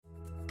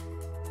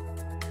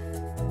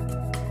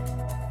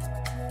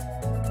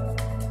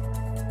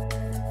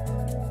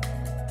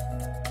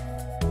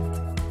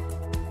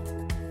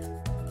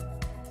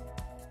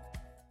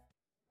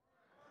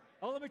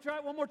try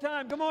it one more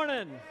time. Good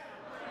morning.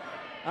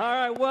 All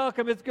right,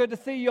 welcome. It's good to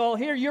see you all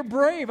here. You're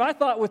brave. I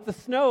thought with the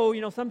snow,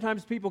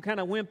 sometimes people kind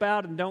of wimp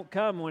out and don't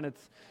come when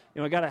it's,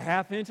 got a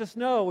half inch of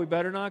snow. We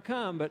better not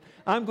come. But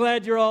I'm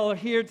glad you're all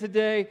here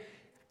today.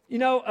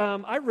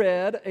 I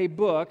read a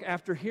book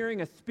after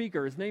hearing a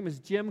speaker. His name is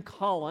Jim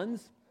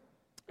Collins.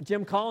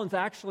 Jim Collins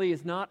actually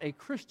is not a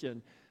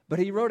Christian, but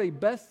he wrote a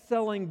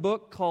best-selling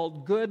book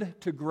called Good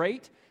to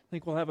Great. I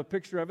think we'll have a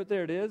picture of it.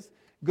 There it is.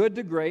 Good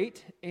to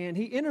Great, and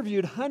he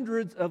interviewed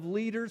hundreds of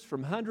leaders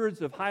from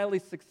hundreds of highly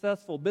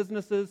successful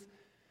businesses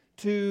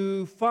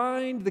to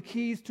find the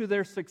keys to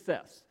their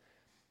success.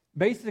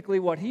 Basically,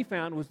 what he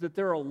found was that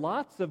there are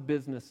lots of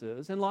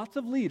businesses and lots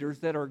of leaders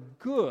that are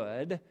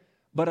good,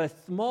 but a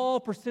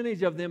small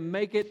percentage of them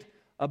make it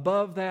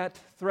above that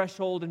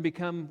threshold and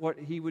become what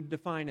he would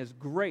define as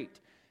great.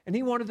 And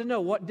he wanted to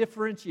know what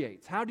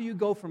differentiates. How do you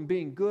go from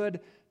being good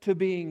to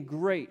being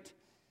great?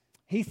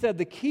 He said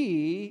the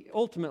key,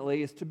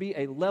 ultimately, is to be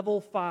a level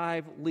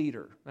 5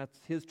 leader. That's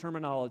his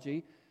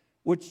terminology,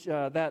 which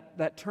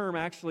that term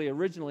actually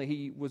originally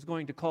he was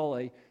going to call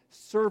a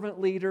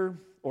servant leader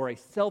or a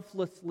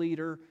selfless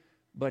leader,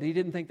 but he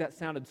didn't think that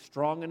sounded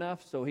strong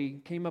enough, so he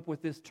came up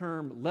with this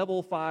term,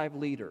 level 5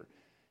 leader.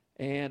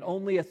 And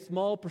only a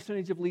small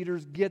percentage of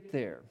leaders get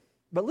there.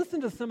 But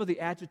listen to some of the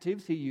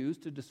adjectives he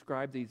used to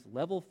describe these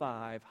level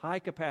 5,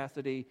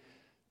 high-capacity,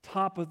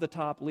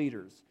 top-of-the-top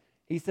leaders.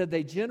 He said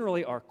they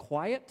generally are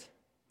quiet,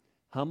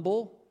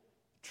 humble,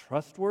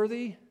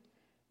 trustworthy,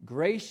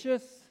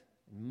 gracious,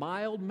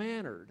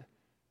 mild-mannered.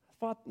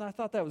 I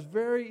thought that was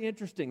very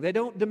interesting. They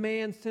don't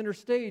demand center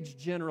stage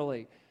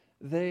generally.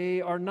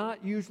 They are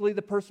not usually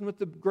the person with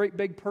the great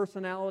big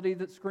personality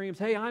that screams,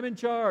 "Hey, I'm in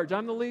charge,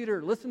 I'm the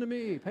leader, listen to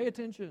me, pay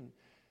attention."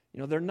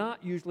 They're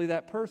not usually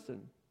that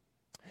person.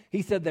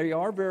 He said they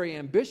are very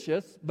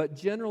ambitious, but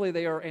generally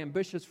they are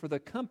ambitious for the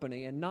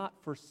company and not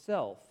for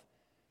self.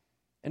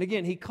 And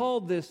again, he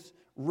called this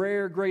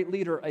rare great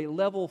leader a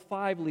level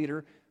 5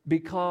 leader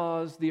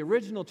because the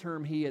original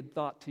term he had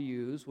thought to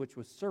use, which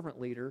was servant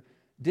leader,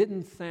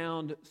 didn't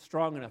sound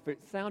strong enough.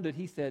 It sounded,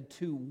 he said,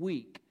 too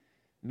weak.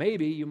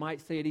 Maybe you might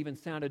say it even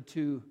sounded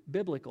too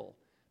biblical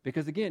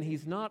because, again,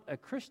 he's not a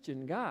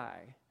Christian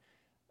guy.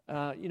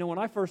 When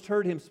I first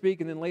heard him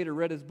speak and then later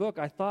read his book,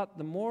 I thought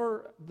the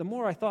more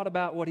I thought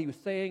about what he was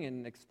saying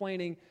and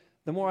explaining,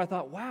 the more I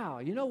thought, wow,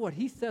 what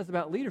he says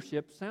about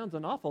leadership sounds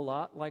an awful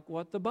lot like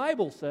what the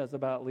Bible says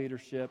about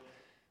leadership,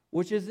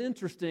 which is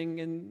interesting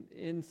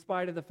in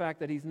spite of the fact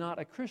that he's not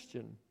a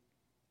Christian.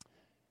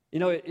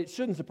 It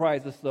shouldn't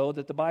surprise us, though,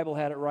 that the Bible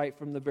had it right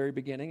from the very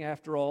beginning.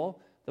 After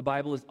all, the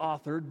Bible is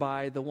authored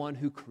by the one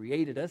who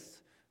created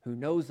us, who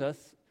knows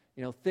us,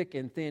 thick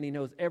and thin. He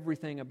knows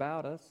everything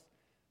about us.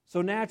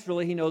 So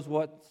naturally, he knows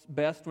what's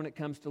best when it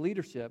comes to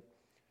leadership.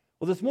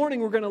 Well, this morning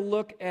we're going to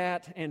look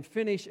at and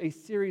finish a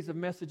series of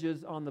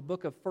messages on the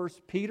book of 1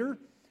 Peter.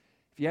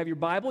 If you have your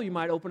Bible, you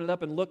might open it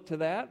up and look to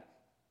that.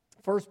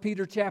 1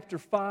 Peter chapter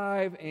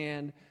 5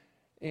 and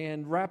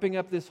wrapping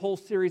up this whole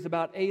series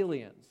about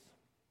aliens.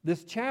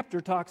 This chapter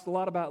talks a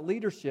lot about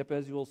leadership,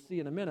 as you'll see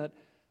in a minute,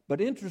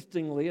 but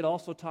interestingly, it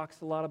also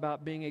talks a lot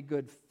about being a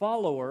good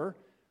follower,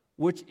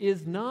 which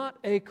is not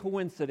a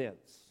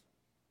coincidence.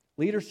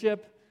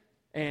 Leadership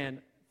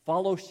and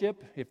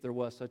fellowship, if there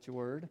was such a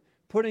word,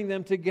 putting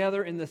them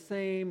together in the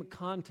same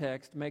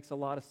context makes a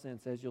lot of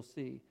sense, as you'll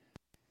see.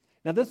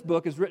 Now, this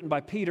book is written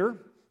by Peter,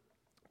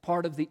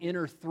 part of the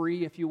inner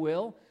three, if you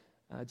will.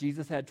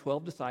 Jesus had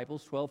 12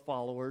 disciples, 12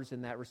 followers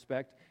in that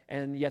respect,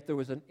 and yet there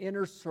was an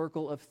inner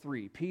circle of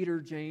 3,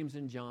 Peter, James,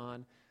 and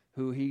John,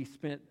 who he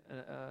spent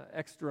an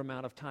extra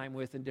amount of time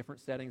with in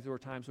different settings. There were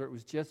times where it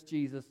was just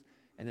Jesus,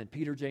 and then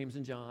Peter, James,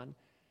 and John.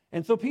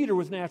 And so Peter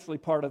was naturally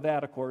part of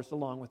that, of course,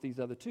 along with these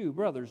other 2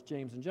 brothers,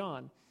 James and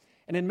John.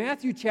 And in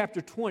Matthew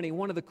chapter 20,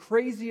 one of the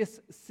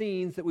craziest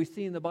scenes that we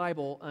see in the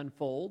Bible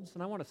unfolds.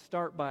 And I want to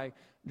start by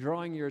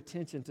drawing your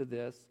attention to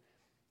this.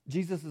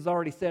 Jesus has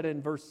already said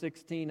in verse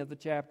 16 of the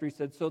chapter, he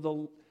said,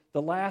 so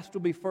the last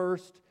will be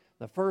first,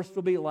 the first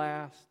will be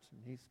last.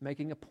 And he's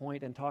making a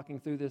point and talking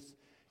through this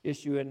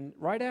issue. And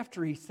right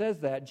after he says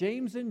that,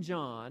 James and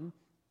John,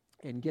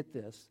 and get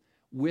this,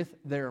 with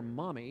their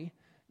mommy,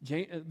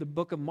 the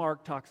book of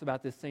Mark talks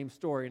about this same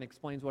story and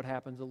explains what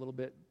happens a little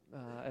bit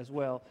as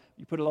well.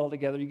 You put it all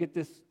together, you get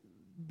this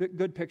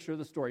good picture of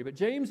the story. But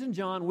James and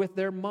John, with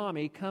their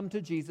mommy, come to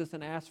Jesus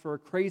and ask for a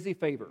crazy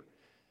favor.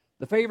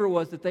 The favor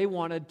was that they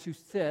wanted to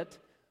sit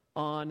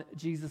on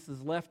Jesus'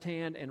 left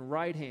hand and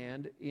right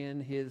hand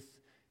in his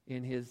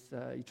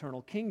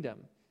eternal kingdom.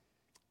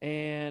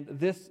 And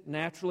this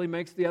naturally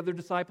makes the other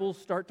disciples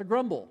start to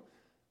grumble.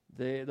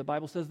 The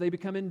Bible says they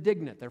become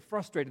indignant. They're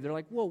frustrated. They're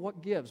like, whoa,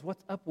 what gives?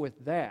 What's up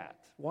with that?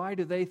 Why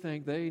do they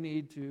think they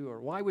need to, or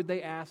why would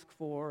they ask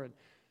for? And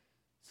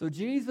so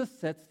Jesus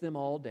sets them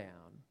all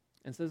down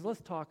and says,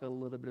 let's talk a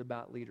little bit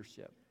about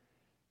leadership.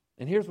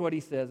 And here's what he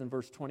says in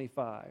verse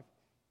 25,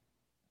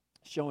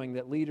 showing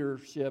that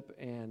leadership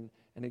and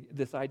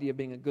this idea of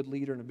being a good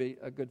leader and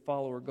a good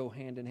follower go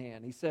hand in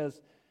hand. He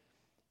says,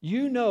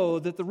 you know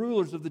that the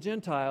rulers of the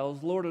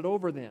Gentiles lord it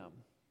over them,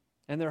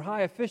 and their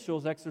high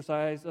officials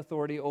exercise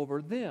authority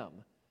over them.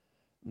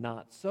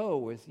 Not so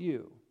with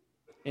you.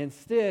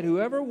 Instead,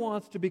 whoever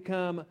wants to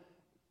become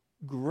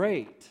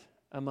great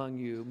among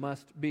you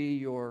must be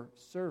your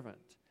servant,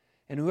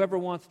 and whoever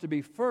wants to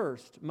be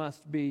first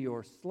must be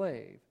your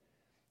slave.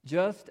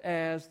 Just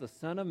as the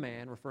Son of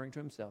Man, referring to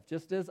himself,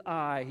 just as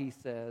I, he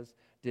says,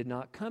 did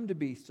not come to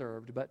be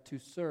served, but to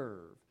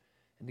serve,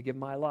 and to give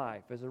my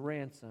life as a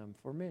ransom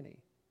for many.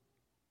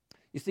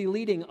 You see,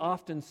 leading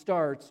often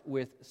starts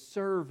with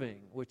serving,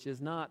 which is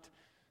not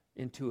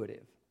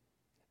intuitive.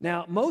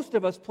 Now, most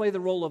of us play the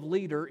role of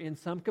leader in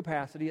some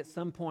capacity at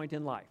some point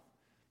in life.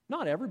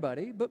 Not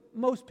everybody, but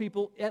most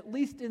people, at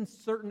least in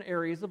certain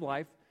areas of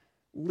life,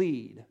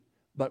 lead.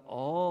 But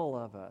all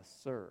of us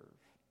serve.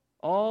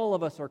 All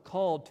of us are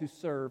called to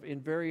serve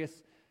in various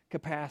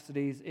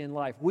capacities in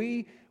life.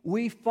 We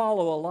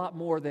follow a lot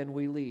more than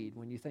we lead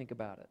when you think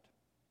about it.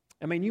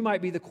 I mean, you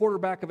might be the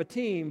quarterback of a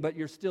team, but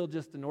you're still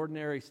just an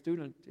ordinary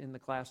student in the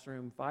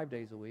classroom 5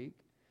 days a week,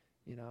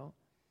 you know.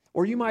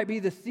 Or you might be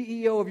the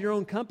CEO of your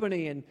own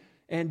company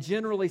and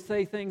generally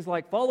say things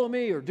like, follow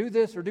me, or do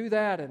this or do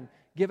that, and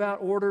give out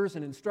orders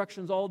and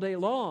instructions all day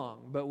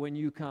long. But when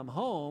you come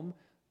home,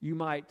 you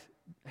might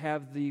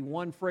have the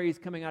one phrase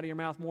coming out of your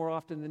mouth more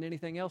often than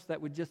anything else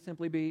that would just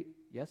simply be,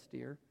 yes,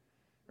 dear,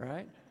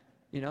 right?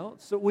 You know,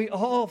 so we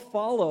all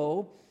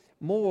follow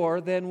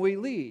more than we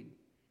lead.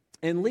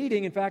 And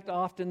leading, in fact,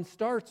 often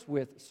starts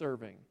with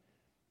serving.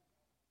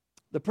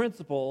 The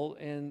principle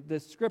in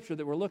this scripture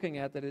that we're looking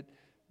at that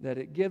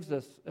it gives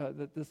us,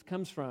 that this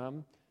comes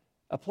from,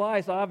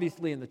 applies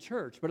obviously in the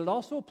church, but it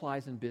also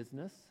applies in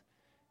business.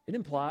 It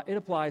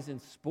applies in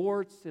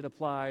sports. It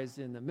applies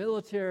in the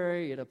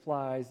military. It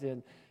applies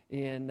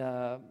in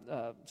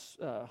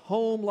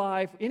home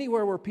life,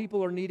 anywhere where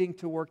people are needing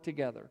to work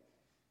together.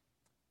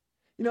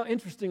 You know,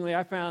 interestingly,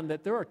 I found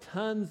that there are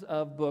tons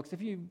of books.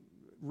 If you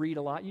read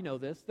a lot, you know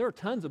this. There are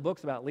tons of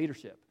books about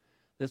leadership.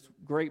 This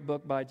great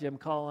book by Jim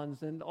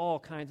Collins and all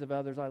kinds of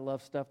others. I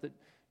love stuff that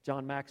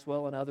John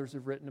Maxwell and others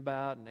have written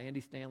about, and Andy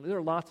Stanley. There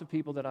are lots of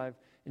people that I've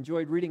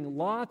enjoyed reading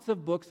lots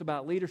of books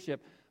about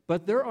leadership,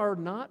 but there are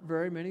not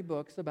very many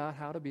books about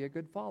how to be a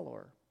good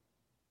follower.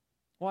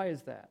 Why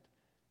is that?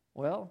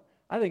 Well,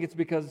 I think it's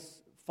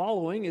because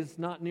following is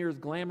not near as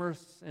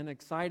glamorous and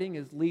exciting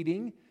as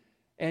leading,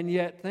 and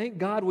yet, thank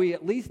God, we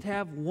at least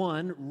have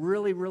one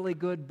really, really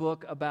good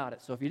book about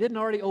it. So if you didn't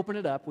already open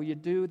it up, will you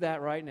do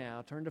that right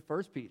now? Turn to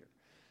 1 Peter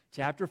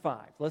chapter 5.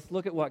 Let's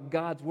look at what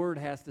God's Word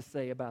has to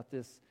say about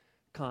this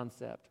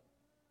concept.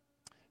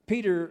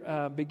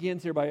 Peter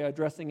begins here by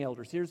addressing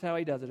elders. Here's how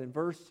he does it in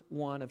verse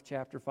 1 of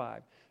chapter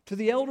 5. To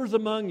the elders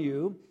among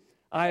you,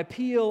 I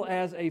appeal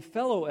as a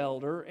fellow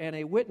elder and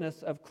a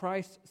witness of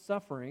Christ's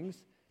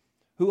sufferings,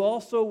 who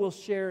also will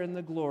share in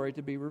the glory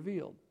to be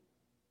revealed.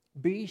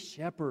 Be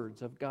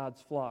shepherds of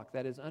God's flock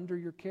that is under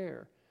your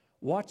care,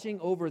 watching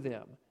over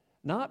them,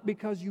 not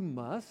because you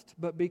must,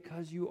 but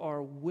because you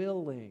are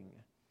willing,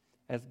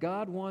 as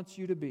God wants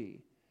you to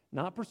be,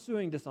 not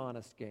pursuing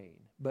dishonest gain,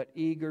 but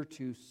eager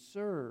to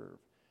serve,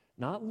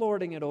 not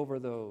lording it over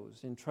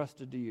those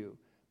entrusted to you,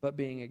 but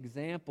being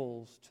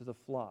examples to the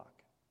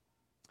flock.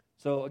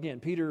 So again,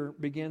 Peter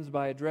begins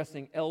by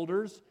addressing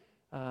elders,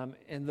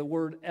 and the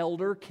word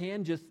elder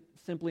can just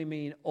simply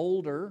mean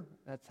older.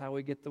 That's how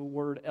we get the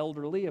word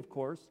elderly, of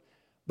course.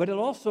 But it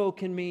also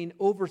can mean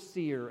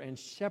overseer and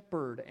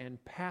shepherd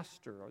and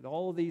pastor.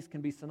 All of these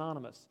can be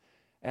synonymous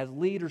as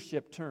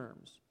leadership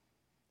terms.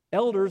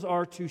 Elders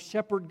are to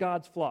shepherd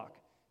God's flock.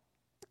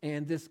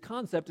 And this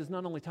concept is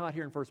not only taught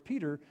here in 1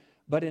 Peter,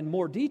 but in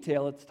more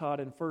detail, it's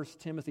taught in 1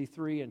 Timothy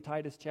 3 and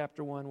Titus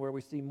chapter 1, where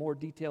we see more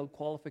detailed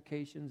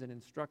qualifications and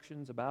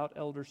instructions about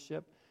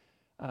eldership,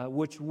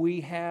 which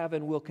we have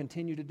and will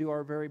continue to do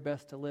our very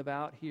best to live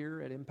out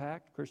here at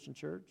Impact Christian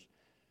Church.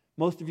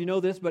 Most of you know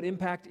this, but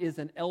Impact is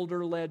an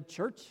elder-led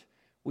church.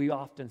 We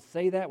often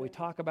say that, we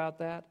talk about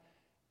that,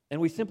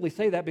 and we simply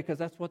say that because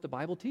that's what the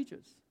Bible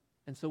teaches.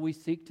 And so we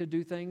seek to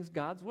do things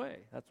God's way.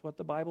 That's what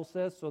the Bible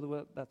says,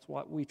 so that's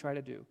what we try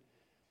to do.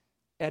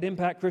 At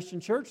Impact Christian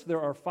Church,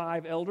 there are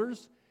 5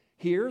 elders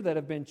here that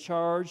have been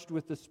charged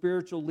with the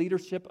spiritual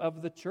leadership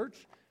of the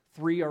church.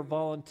 3 are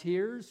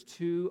volunteers,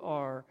 2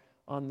 are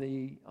on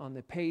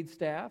the paid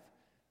staff.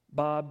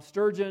 Bob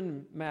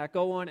Sturgeon, Mac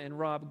Owen, and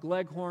Rob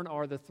Gleghorn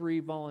are the 3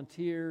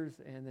 volunteers,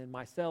 and then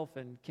myself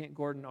and Kent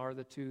Gordon are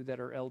the 2 that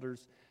are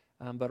elders,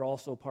 but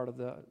also part of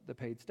the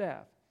paid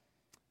staff.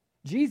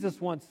 Jesus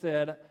once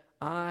said,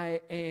 I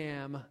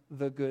am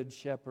the good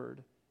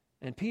shepherd.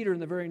 And Peter, in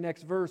the very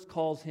next verse,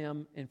 calls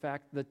him, in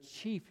fact, the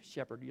chief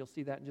shepherd. You'll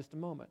see that in just a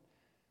moment.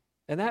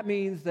 And that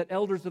means that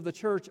elders of the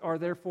church are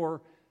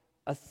therefore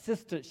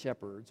assistant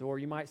shepherds, or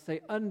you might say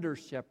under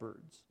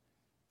shepherds.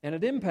 And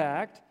at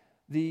Impact,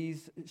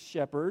 these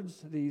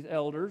shepherds, these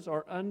elders,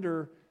 are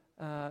under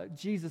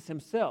Jesus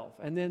himself.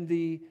 And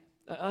then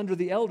under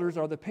the elders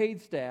are the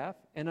paid staff,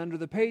 and under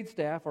the paid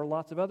staff are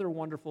lots of other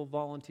wonderful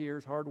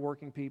volunteers,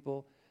 hardworking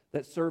people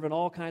that serve in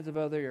all kinds of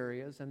other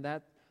areas, and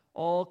that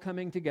all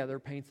coming together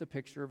paints a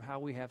picture of how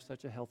we have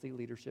such a healthy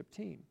leadership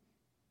team.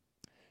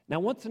 Now,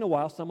 once in a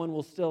while, someone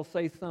will still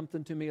say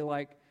something to me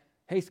like,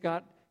 hey,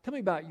 Scott, tell me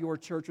about your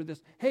church or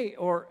this. Hey,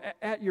 or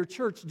at your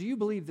church, do you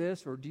believe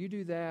this or do you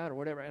do that or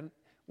whatever? And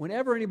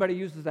whenever anybody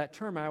uses that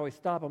term, I always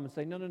stop them and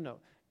say, no.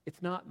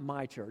 It's not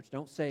my church.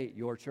 Don't say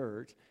your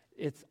church.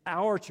 It's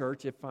our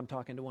church if I'm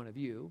talking to one of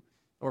you.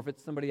 Or if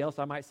it's somebody else,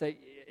 I might say,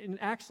 and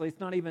actually, it's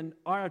not even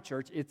our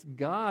church. It's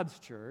God's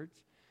church.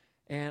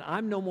 And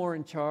I'm no more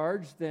in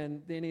charge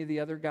than any of the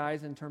other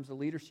guys in terms of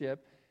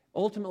leadership.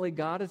 Ultimately,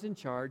 God is in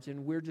charge,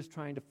 and we're just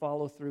trying to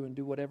follow through and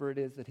do whatever it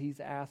is that He's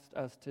asked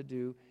us to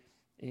do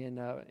in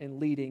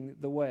leading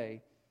the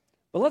way.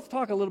 But let's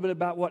talk a little bit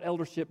about what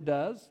eldership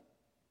does.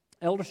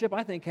 Eldership,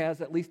 I think, has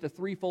at least a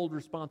threefold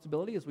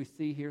responsibility, as we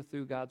see here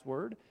through God's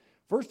Word.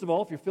 First of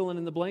all, if you're filling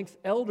in the blanks,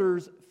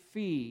 elders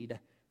feed.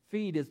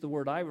 Feed is the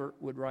word I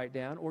would write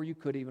down, or you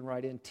could even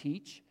write in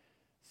teach.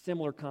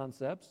 Similar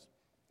concepts.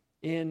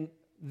 In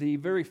the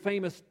very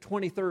famous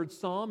 23rd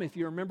Psalm, if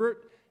you remember it,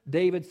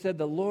 David said,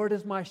 "The Lord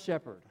is my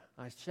shepherd.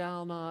 I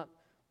shall not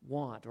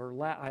want," or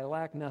I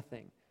lack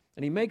nothing.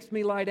 And He makes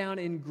me lie down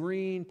in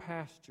green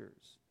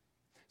pastures.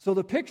 So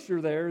the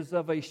picture there is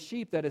of a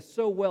sheep that is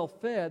so well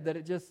fed that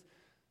it just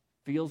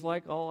feels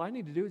like all I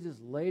need to do is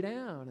just lay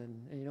down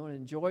and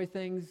enjoy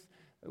things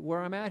where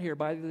I'm at here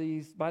by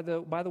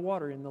the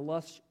water in the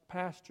lush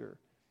pasture.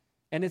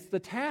 And it's the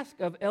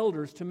task of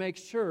elders to make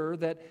sure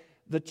that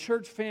the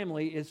church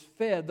family is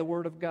fed the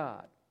Word of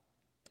God.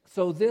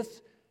 So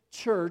this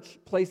church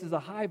places a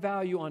high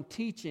value on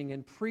teaching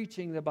and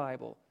preaching the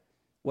Bible,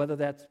 whether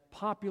that's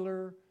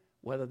popular,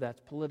 whether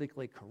that's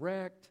politically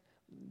correct.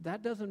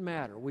 That doesn't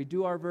matter. We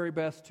do our very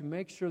best to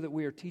make sure that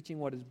we are teaching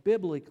what is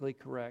biblically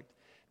correct.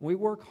 And we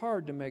work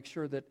hard to make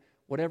sure that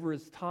whatever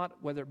is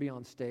taught, whether it be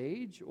on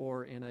stage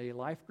or in a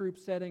life group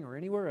setting or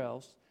anywhere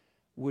else,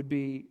 would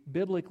be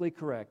biblically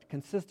correct,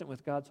 consistent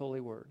with God's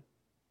holy word.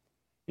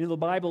 The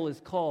Bible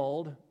is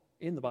called,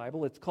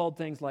 it's called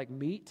things like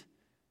meat,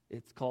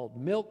 it's called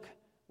milk,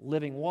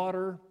 living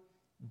water,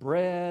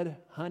 bread,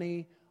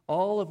 honey,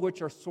 all of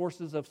which are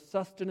sources of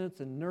sustenance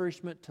and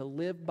nourishment to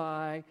live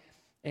by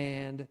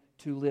and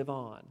to live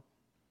on.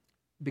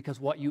 Because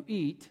what you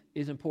eat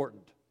is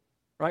important,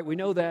 right? We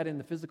know that in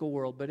the physical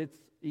world, but it's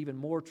even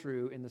more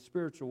true in the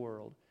spiritual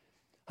world.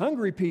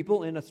 Hungry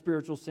people, in a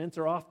spiritual sense,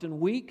 are often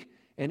weak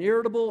and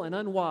irritable and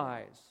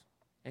unwise,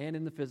 and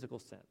in the physical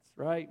sense,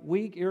 right?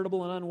 Weak,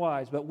 irritable, and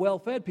unwise. But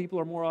well-fed people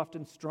are more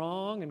often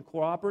strong and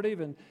cooperative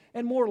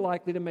and more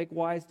likely to make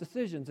wise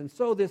decisions. And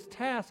so this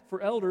task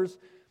for elders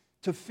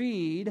to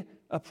feed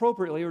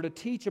appropriately or to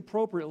teach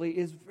appropriately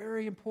is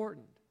very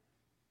important.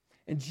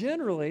 And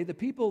generally, the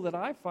people that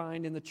I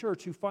find in the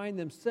church who find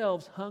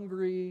themselves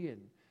hungry,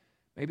 and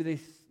maybe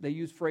they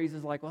use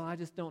phrases like, well, I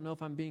just don't know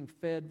if I'm being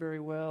fed very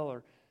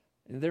well,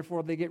 and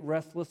therefore they get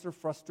restless or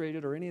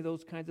frustrated or any of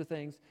those kinds of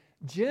things.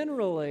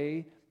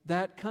 Generally,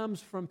 that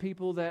comes from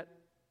people that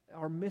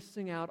are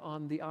missing out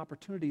on the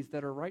opportunities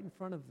that are right in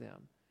front of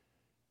them.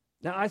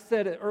 Now, I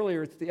said it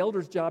earlier, it's the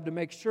elder's job to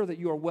make sure that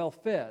you are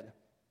well-fed,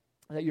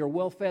 that you're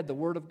well-fed the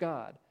Word of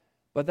God.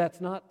 But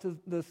that's not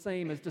the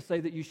same as to say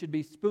that you should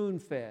be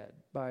spoon-fed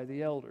by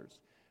the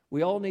elders.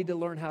 We all need to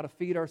learn how to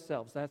feed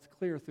ourselves. That's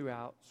clear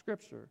throughout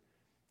Scripture.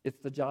 It's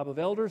the job of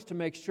elders to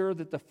make sure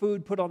that the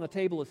food put on the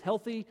table is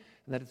healthy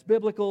and that it's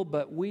biblical,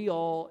 but we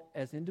all,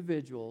 as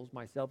individuals,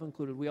 myself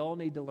included, we all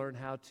need to learn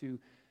how to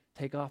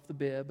take off the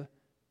bib,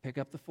 pick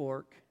up the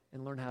fork,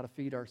 and learn how to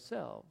feed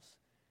ourselves.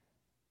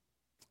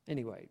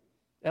 Anyway,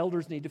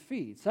 elders need to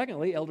feed.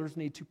 Secondly, elders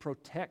need to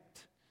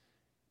protect.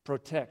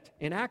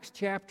 In Acts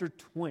chapter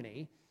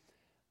 20,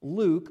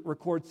 Luke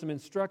records some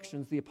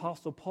instructions the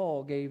Apostle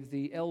Paul gave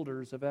the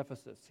elders of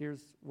Ephesus.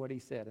 Here's what he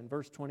said in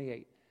verse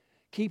 28.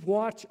 "Keep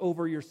watch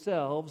over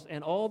yourselves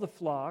and all the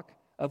flock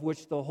of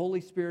which the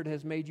Holy Spirit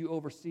has made you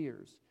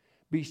overseers.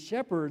 Be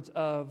shepherds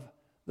of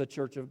the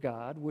church of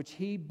God, which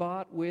He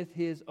bought with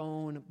His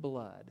own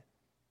blood."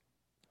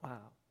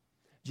 Wow.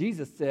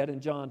 Jesus said in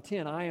John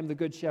 10, "I am the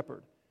good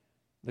shepherd.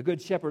 The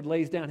good shepherd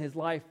lays down his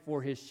life for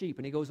his sheep."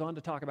 And he goes on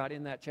to talk about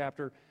in that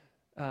chapter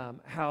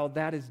how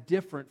that is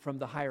different from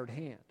the hired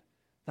hand.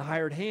 The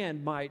hired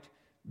hand might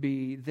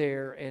be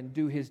there and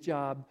do his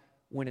job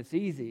when it's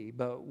easy,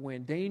 but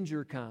when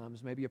danger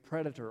comes, maybe a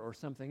predator or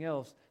something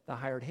else, the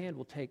hired hand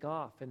will take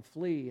off and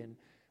flee, and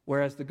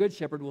whereas the good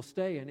shepherd will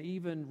stay and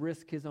even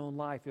risk his own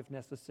life if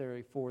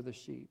necessary for the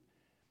sheep.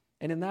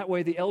 And in that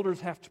way, the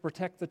elders have to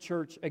protect the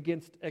church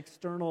against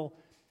external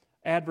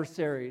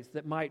adversaries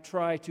that might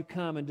try to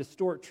come and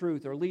distort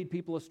truth or lead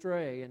people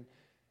astray.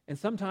 And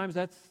sometimes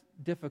that's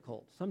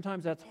difficult.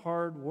 Sometimes that's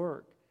hard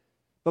work.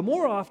 But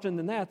more often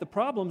than that, the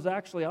problems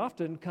actually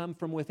often come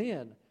from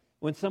within.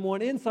 When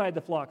someone inside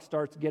the flock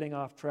starts getting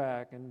off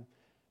track and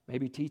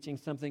maybe teaching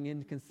something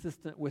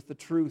inconsistent with the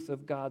truth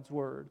of God's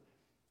Word.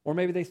 Or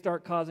maybe they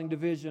start causing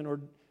division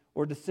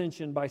or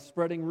dissension by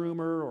spreading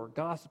rumor or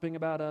gossiping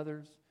about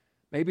others.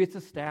 Maybe it's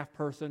a staff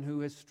person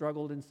who has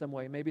struggled in some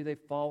way. Maybe they've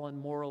fallen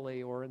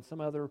morally or in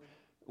some other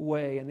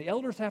way. And the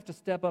elders have to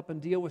step up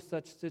and deal with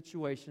such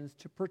situations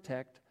to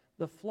protect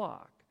the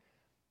flock.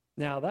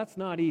 Now, that's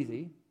not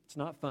easy. It's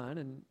not fun.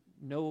 And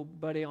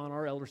nobody on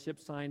our eldership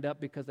signed up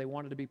because they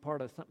wanted to be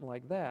part of something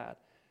like that.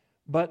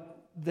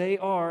 But they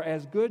are,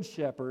 as good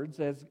shepherds,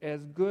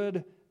 as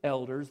good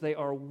elders, they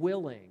are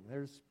willing,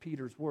 there's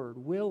Peter's word,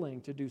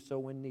 willing to do so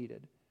when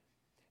needed.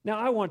 Now,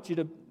 I want you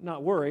to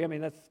not worry. I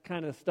mean, that's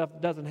kind of stuff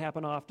that doesn't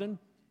happen often.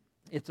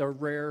 It's a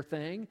rare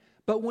thing.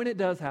 But when it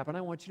does happen,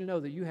 I want you to know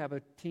that you have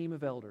a team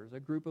of elders, a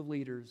group of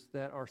leaders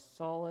that are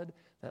solid,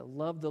 that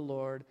love the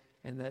Lord,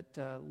 and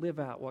that live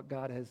out what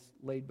God has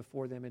laid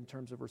before them in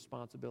terms of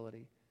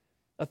responsibility.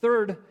 A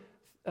third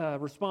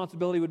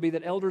responsibility would be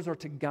that elders are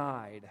to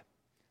guide.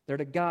 They're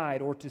to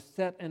guide or to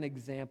set an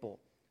example.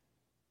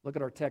 Look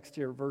at our text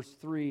here. Verse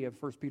 3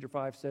 of 1 Peter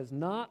 5 says,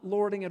 "Not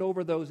lording it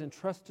over those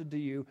entrusted to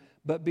you,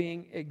 but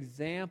being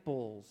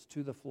examples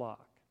to the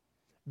flock."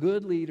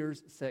 Good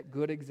leaders set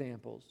good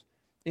examples.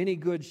 Any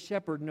good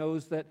shepherd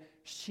knows that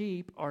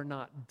sheep are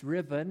not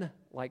driven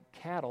like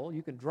cattle.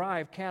 You can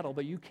drive cattle,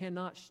 but you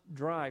cannot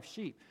drive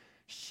sheep.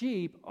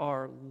 Sheep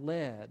are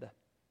led,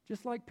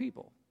 just like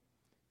people.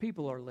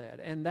 People are led.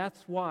 And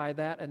that's why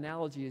that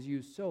analogy is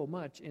used so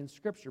much in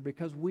Scripture,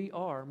 because we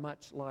are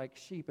much like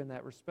sheep in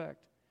that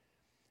respect.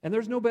 And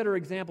there's no better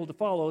example to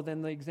follow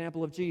than the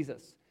example of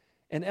Jesus.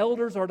 And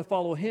elders are to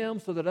follow him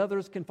so that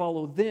others can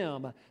follow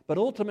them. But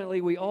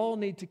ultimately, we all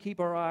need to keep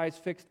our eyes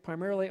fixed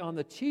primarily on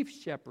the chief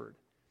shepherd,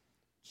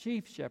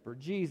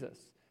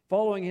 Jesus,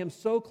 following him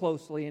so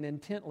closely and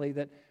intently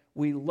that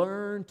we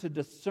learn to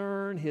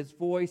discern his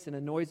voice in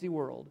a noisy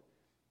world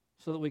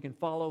so that we can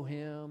follow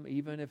him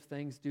even if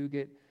things do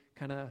get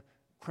kind of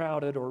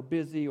crowded or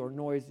busy or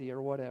noisy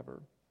or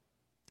whatever.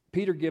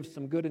 Peter gives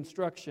some good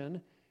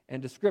instruction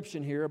and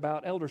description here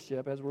about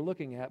eldership as we're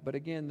looking at, but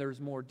again,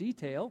 there's more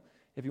detail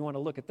if you want to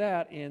look at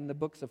that in the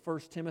books of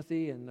 1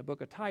 Timothy and the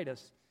book of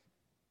Titus.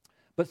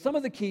 But some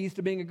of the keys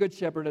to being a good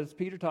shepherd, as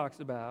Peter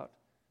talks about,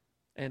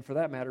 and for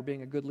that matter,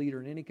 being a good leader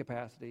in any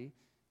capacity,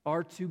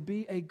 are to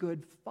be a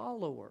good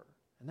follower.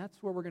 And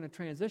that's where we're going to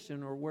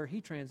transition, or where he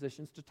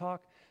transitions to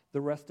talk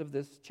the rest of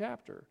this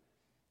chapter.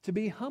 To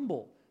be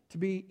humble, to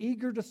be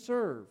eager to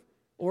serve,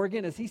 or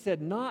again, as he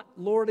said, not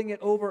lording it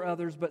over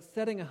others, but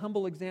setting a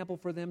humble example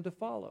for them to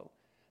follow.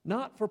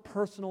 Not for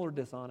personal or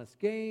dishonest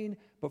gain,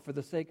 but for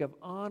the sake of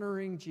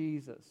honoring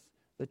Jesus,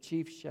 the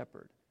chief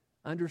shepherd.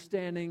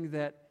 Understanding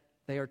that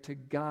they are to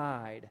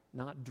guide,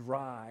 not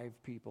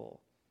drive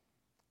people.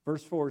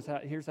 Verse 4,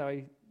 here's how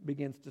he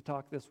begins to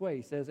talk this way.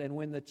 He says, "And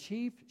when the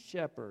chief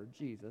shepherd,"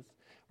 Jesus,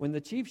 "when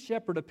the chief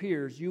shepherd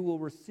appears, you will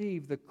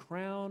receive the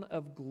crown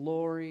of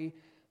glory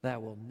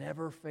that will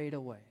never fade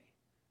away."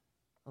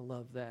 I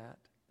love that.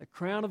 The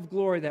crown of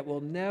glory that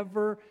will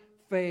never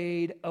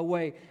fade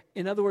away.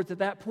 In other words, at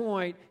that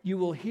point, you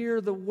will hear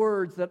the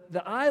words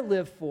that I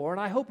live for, and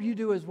I hope you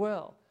do as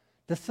well.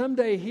 To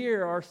someday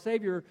hear our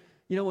Savior,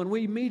 when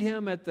we meet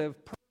him at the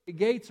pearly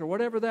gates or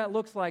whatever that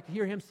looks like,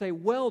 hear him say,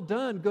 "Well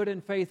done, good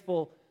and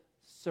faithful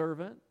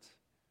servant."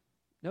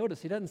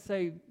 Notice, he doesn't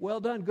say, "Well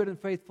done, good and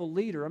faithful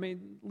leader." I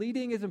mean,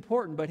 leading is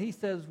important, but he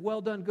says,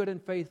 "Well done, good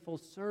and faithful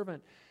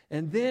servant."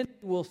 And then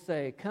we'll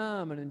say,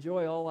 "Come and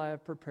enjoy all I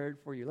have prepared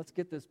for you. Let's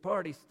get this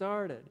party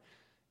started."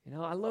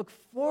 I look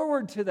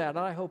forward to that.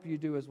 I hope you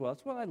do as well.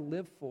 That's what I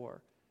live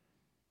for.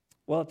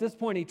 Well, at this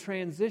point, he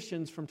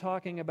transitions from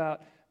talking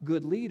about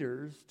good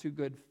leaders to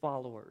good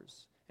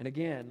followers. And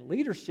again,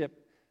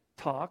 leadership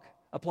talk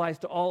applies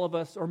to all of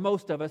us, or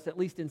most of us, at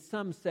least in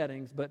some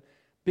settings, but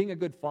being a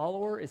good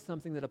follower is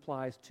something that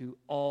applies to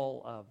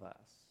all of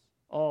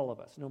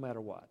us, no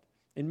matter what,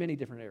 in many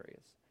different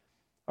areas.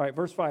 All right,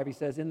 verse 5, he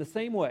says, "In the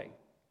same way,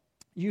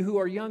 you who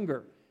are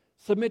younger,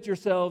 submit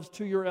yourselves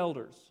to your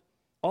elders.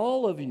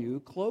 All of you,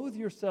 clothe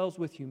yourselves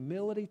with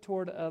humility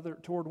toward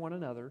one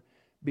another,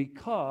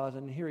 because,"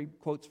 and here he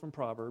quotes from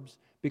Proverbs,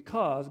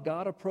 "because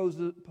God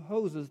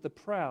opposes the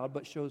proud,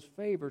 but shows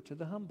favor to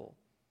the humble.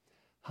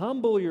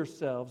 Humble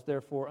yourselves,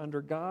 therefore, under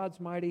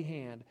God's mighty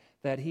hand,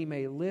 that he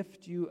may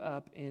lift you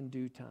up in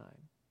due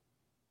time."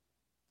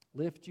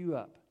 Lift you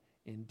up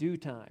in due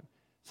time.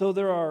 So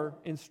there are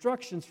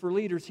instructions for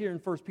leaders here in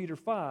 1 Peter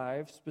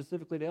 5,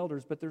 specifically to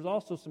elders, but there's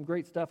also some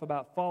great stuff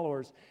about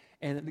followers.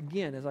 And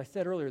again, as I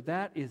said earlier,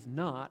 that is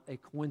not a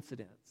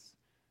coincidence.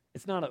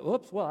 It's not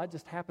I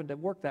just happened to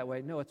work that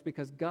way. No, it's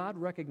because God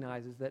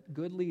recognizes that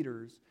good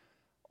leaders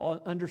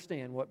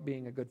understand what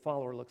being a good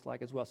follower looks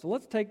like as well. So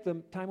let's take the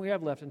time we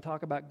have left and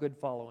talk about good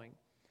following.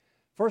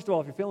 First of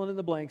all, if you're filling in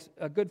the blanks,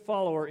 a good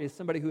follower is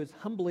somebody who is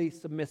humbly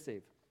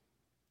submissive.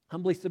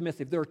 Humbly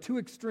submissive. There are two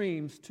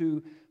extremes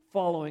to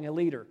following a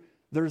leader.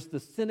 There's the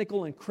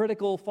cynical and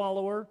critical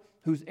follower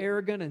who's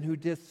arrogant and who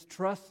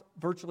distrusts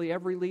virtually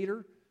every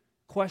leader,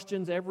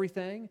 questions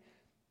everything.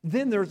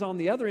 Then there's, on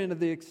the other end of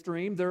the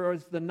extreme, there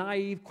is the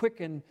naive, quick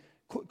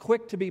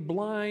to be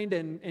blind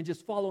and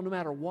just follow no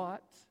matter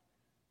what.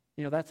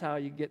 That's how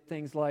you get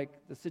things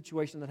like the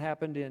situation that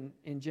happened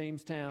in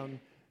Jamestown,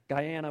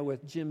 Guyana,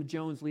 with Jim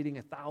Jones leading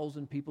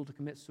 1,000 people to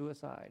commit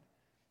suicide.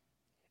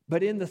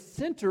 But in the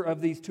center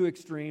of these two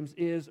extremes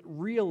is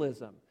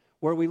realism,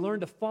 where we learn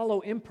to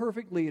follow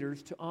imperfect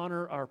leaders to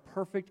honor our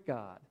perfect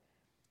God,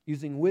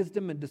 using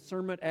wisdom and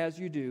discernment as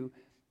you do,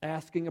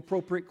 asking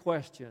appropriate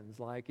questions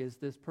like, is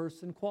this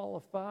person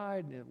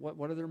qualified?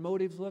 What do their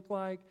motives look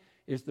like?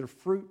 Is there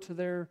fruit to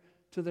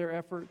their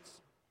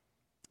efforts?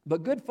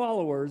 But good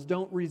followers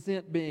don't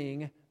resent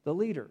being the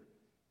leader,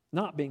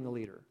 not being the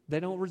leader. They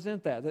don't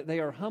resent that. They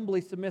are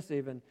humbly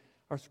submissive, and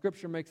our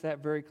Scripture makes that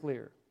very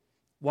clear.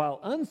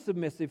 While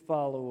unsubmissive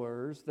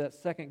followers that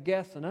second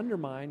guess and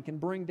undermine can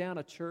bring down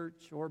a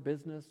church or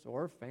business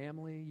or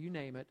family, you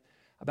name it,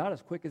 about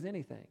as quick as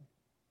anything.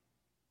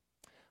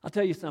 I'll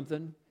tell you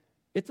something.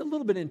 It's a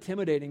little bit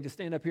intimidating to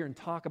stand up here and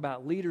talk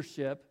about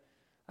leadership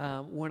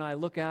when I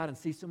look out and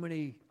see so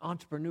many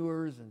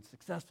entrepreneurs and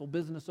successful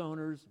business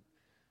owners.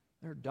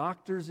 There are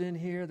doctors in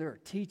here. There are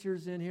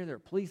teachers in here. There are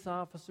police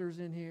officers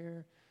in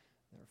here.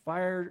 There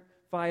are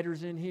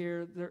firefighters in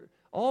here. There are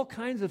all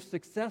kinds of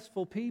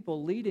successful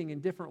people leading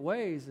in different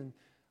ways. And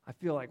I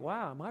feel like,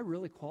 wow, am I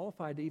really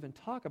qualified to even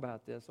talk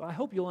about this? So I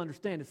hope you'll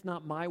understand it's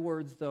not my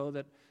words, though,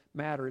 that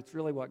matter. It's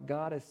really what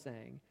God is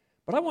saying.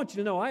 But I want you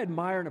to know I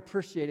admire and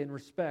appreciate and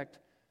respect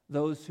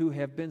those who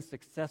have been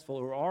successful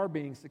or are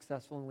being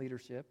successful in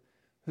leadership,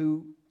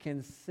 who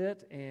can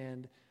sit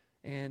and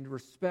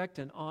respect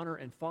and honor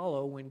and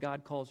follow when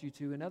God calls you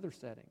to in other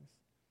settings.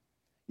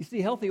 You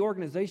see, healthy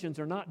organizations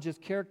are not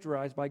just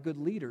characterized by good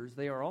leaders,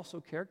 they are also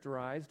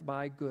characterized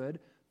by good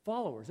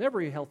followers.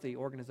 Every healthy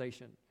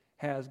organization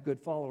has good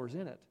followers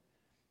in it.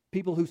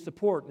 People who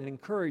support and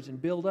encourage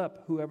and build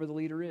up whoever the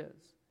leader is.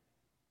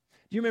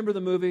 Do you remember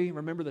the movie,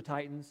 Remember the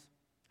Titans?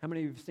 How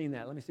many of you have seen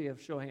that? Let me see a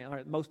show of hands. All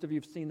right, most of you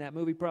have seen that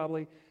movie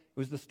probably. It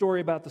was the story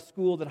about the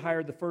school that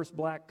hired the first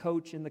black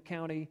coach in the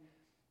county.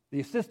 The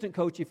assistant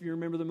coach, if you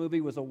remember the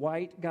movie, was a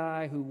white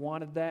guy who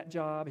wanted that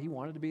job. He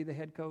wanted to be the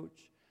head coach.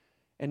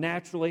 And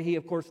naturally, he,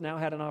 of course, now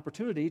had an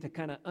opportunity to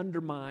kind of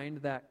undermine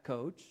that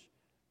coach,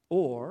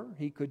 or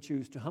he could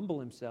choose to humble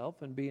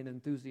himself and be an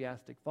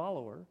enthusiastic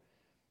follower.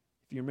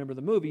 If you remember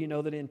the movie, you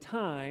know that in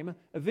time,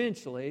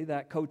 eventually,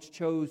 that coach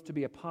chose to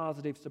be a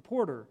positive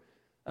supporter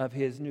of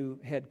his new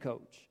head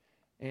coach.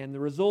 And the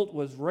result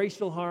was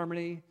racial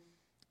harmony,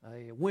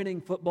 a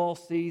winning football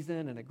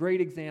season, and a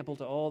great example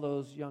to all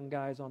those young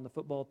guys on the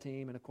football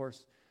team and, of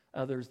course,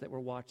 others that were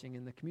watching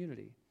in the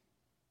community.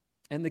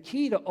 And the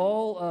key to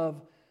all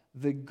of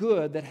the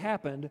good that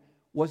happened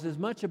was as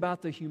much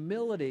about the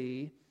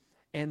humility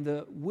and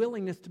the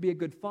willingness to be a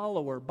good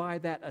follower by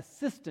that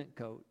assistant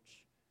coach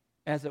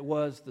as it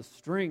was the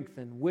strength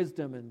and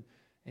wisdom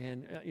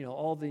and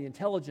all the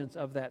intelligence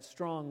of that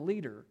strong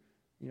leader,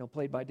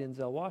 played by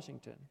Denzel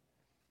Washington.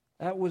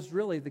 That was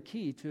really the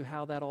key to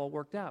how that all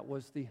worked out,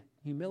 was the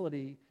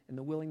humility and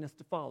the willingness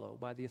to follow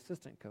by the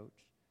assistant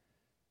coach.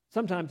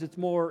 Sometimes it's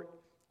more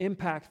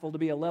impactful to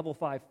be a level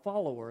 5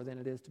 follower than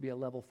it is to be a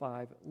level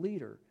 5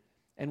 leader.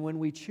 And when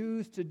we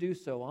choose to do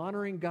so,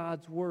 honoring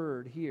God's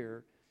word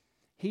here,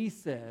 He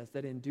says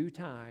that in due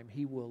time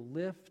He will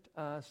lift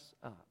us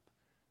up.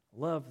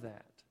 Love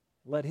that.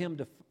 Let Him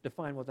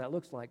define what that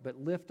looks like, but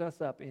lift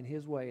us up in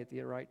His way at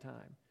the right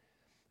time.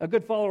 A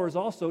good follower is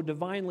also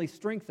divinely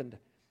strengthened.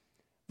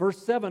 Verse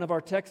 7 of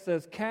our text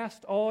says,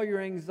 "Cast all your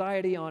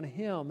anxiety on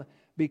Him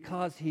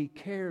because He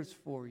cares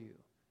for you."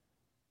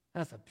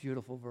 That's a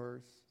beautiful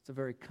verse. It's a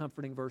very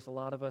comforting verse. A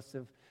lot of us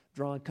have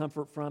drawn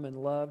comfort from and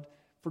loved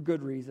for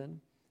good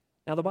reason.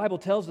 Now, the Bible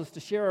tells us to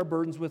share our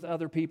burdens with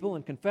other people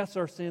and confess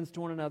our sins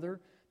to one another,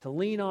 to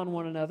lean on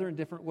one another in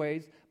different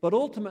ways. But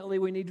ultimately,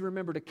 we need to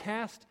remember to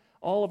cast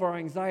all of our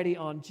anxiety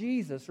on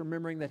Jesus,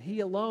 remembering that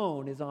He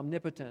alone is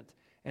omnipotent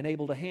and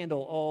able to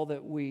handle all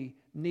that we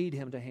need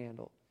Him to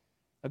handle.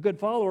 A good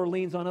follower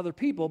leans on other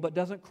people but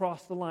doesn't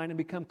cross the line and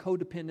become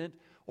codependent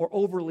or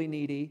overly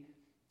needy.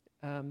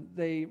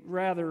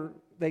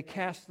 They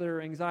cast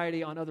their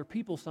anxiety on other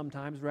people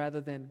sometimes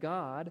rather than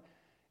God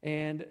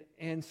and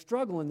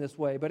struggle in this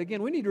way. But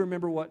again, we need to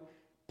remember what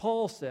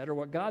Paul said, or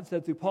what God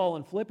said through Paul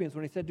in Philippians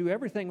when he said, do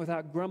everything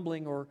without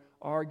grumbling or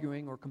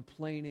arguing or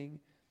complaining.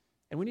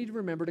 And we need to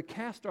remember to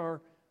cast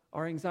our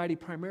anxiety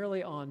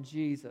primarily on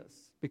Jesus.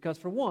 Because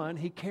for one,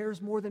 He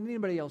cares more than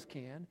anybody else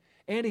can,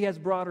 and He has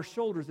broader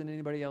shoulders than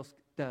anybody else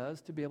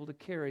does to be able to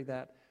carry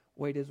that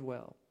weight as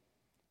well.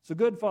 So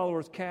good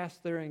followers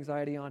cast their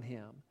anxiety on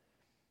Him.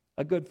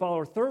 A good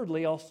follower,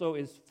 thirdly, also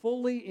is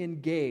fully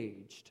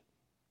engaged.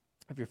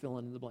 If you're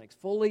filling in the blanks,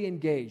 fully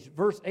engaged.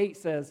 Verse 8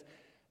 says,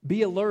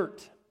 "Be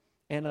alert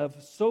and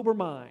of sober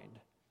mind.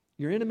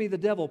 Your enemy, the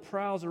devil,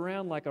 prowls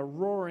around like a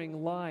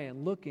roaring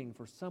lion looking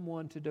for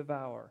someone to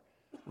devour.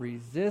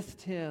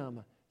 Resist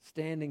him,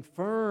 standing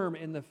firm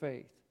in the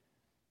faith."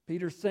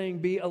 Peter's saying,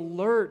 be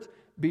alert,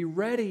 be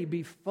ready,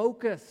 be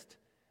focused,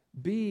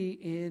 be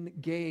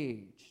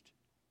engaged.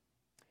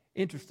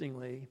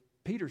 Interestingly,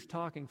 Peter's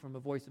talking from a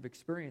voice of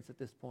experience at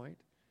this point.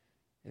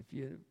 If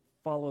you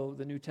follow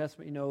the New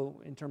Testament, you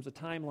know in terms of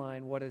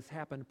timeline what has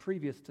happened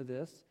previous to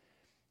this.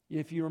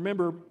 If you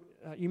remember,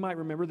 you might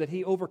remember that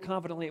he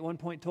overconfidently at one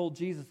point told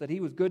Jesus that he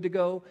was good to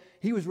go.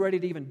 He was ready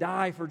to even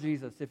die for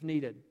Jesus if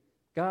needed.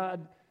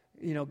 God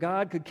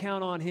could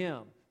count on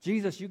him.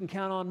 Jesus, you can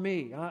count on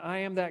me. I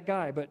am that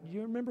guy. But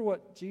you remember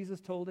what Jesus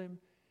told him?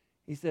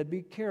 He said,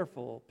 "Be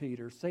careful,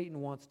 Peter.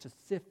 Satan wants to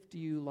sift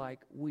you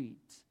like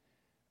wheat.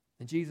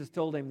 And Jesus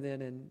told him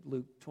then in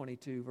Luke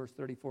 22, verse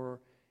 34,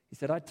 he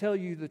said, I tell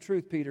you the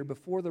truth, Peter,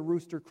 before the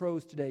rooster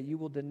crows today, you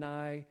will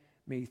deny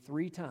me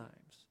 3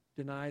 times.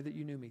 Deny that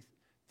you knew me.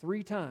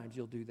 3 times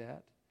you'll do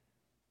that.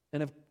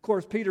 And of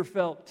course, Peter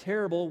felt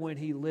terrible when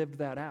he lived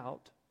that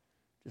out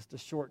just a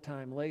short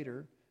time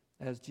later,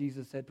 as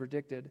Jesus had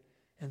predicted.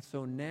 And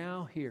so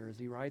now here, as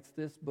he writes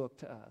this book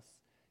to us,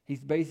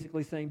 he's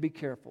basically saying, be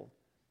careful.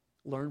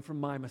 Learn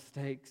from my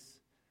mistakes.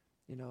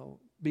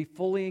 Be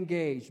fully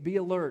engaged. Be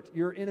alert.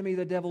 Your enemy,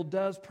 the devil,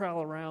 does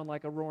prowl around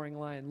like a roaring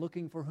lion,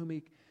 looking for whom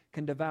he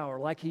can devour,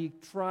 like he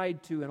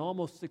tried to and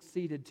almost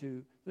succeeded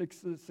to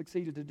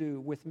do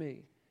with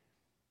me.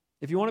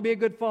 If you want to be a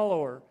good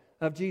follower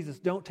of Jesus,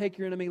 don't take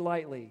your enemy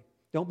lightly.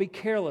 Don't be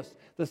careless.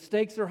 The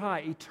stakes are high.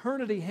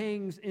 Eternity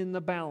hangs in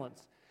the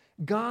balance.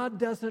 God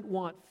doesn't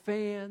want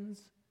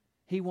fans.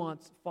 He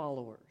wants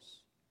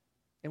followers.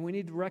 And we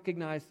need to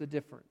recognize the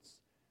difference.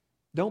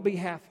 Don't be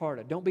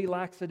half-hearted. Don't be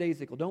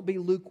lackadaisical. Don't be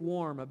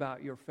lukewarm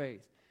about your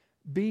faith.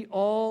 Be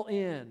all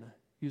in,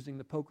 using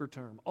the poker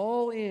term.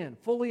 All in,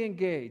 fully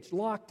engaged,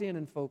 locked in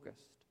and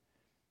focused.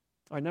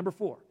 All right, number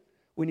 4,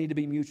 we need to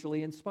be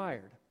mutually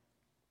inspired.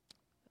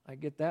 I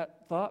get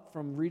that thought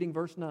from reading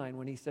verse 9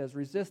 when he says,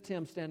 resist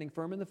him standing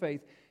firm in the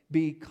faith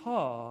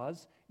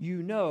because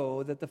you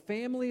know that the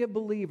family of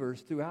believers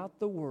throughout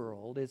the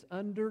world is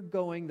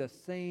undergoing the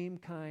same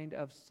kind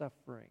of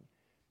suffering.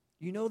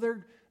 You know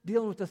they're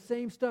dealing with the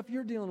same stuff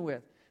you're dealing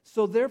with.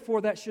 So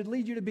therefore, that should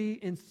lead you to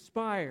be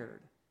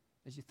inspired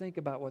as you think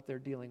about what they're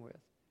dealing with.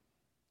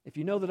 If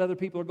you know that other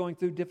people are going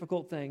through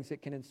difficult things,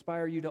 it can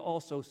inspire you to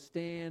also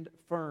stand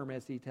firm,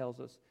 as he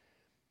tells us.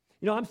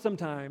 I'm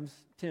sometimes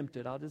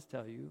tempted, I'll just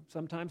tell you,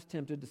 sometimes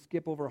tempted to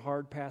skip over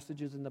hard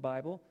passages in the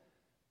Bible.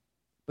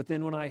 But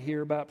then when I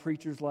hear about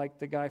preachers like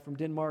the guy from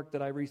Denmark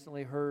that I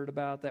recently heard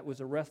about that was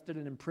arrested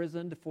and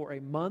imprisoned for a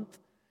month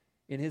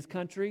in his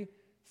country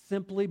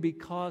simply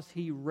because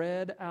he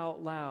read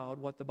out loud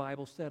what the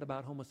Bible said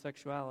about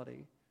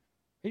homosexuality.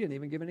 He didn't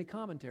even give any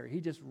commentary. He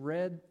just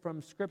read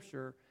from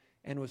Scripture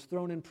and was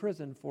thrown in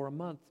prison for a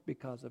month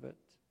because of it.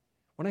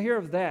 When I hear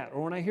of that,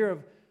 or when I hear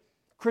of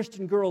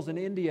Christian girls in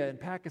India and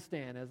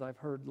Pakistan, as I've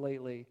heard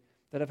lately,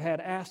 that have had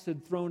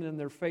acid thrown in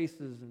their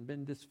faces and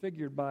been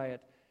disfigured by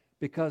it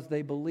because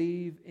they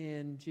believe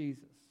in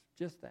Jesus.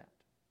 Just that.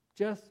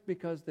 Just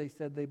because they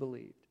said they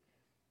believed.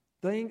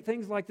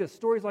 Things like this,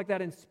 stories like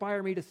that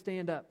inspire me to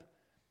stand up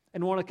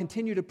and want to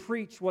continue to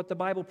preach what the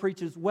Bible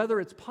preaches, whether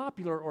it's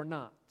popular or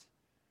not.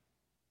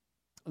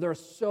 There are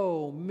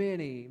so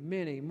many,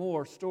 many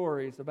more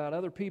stories about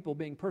other people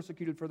being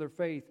persecuted for their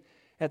faith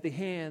at the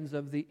hands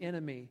of the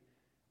enemy,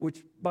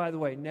 which, by the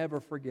way,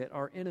 never forget,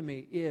 our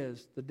enemy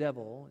is the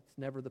devil. It's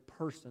never the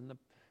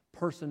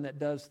person that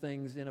does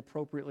things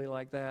inappropriately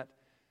like that,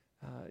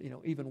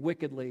 even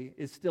wickedly,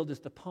 is still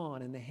just a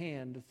pawn in the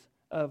hands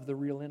of the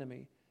real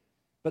enemy.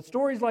 But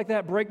stories like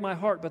that break my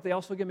heart, but they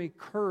also give me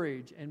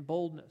courage and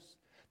boldness.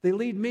 They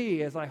lead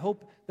me, as I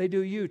hope they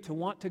do you, to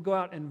want to go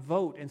out and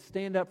vote and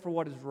stand up for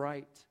what is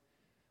right.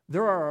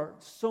 There are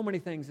so many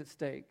things at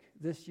stake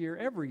this year,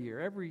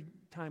 every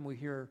time we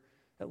hear,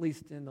 at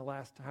least in the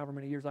last however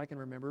many years I can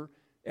remember,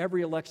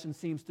 every election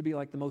seems to be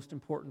like the most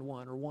important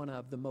one, or one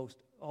of the most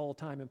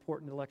all-time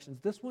important elections.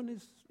 This one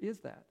is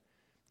that.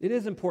 It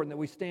is important that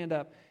we stand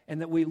up and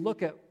that we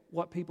look at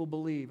what people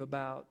believe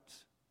about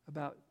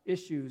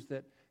issues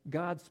that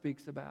God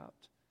speaks about.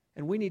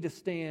 And we need to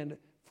stand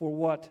for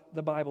what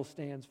the Bible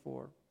stands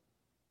for.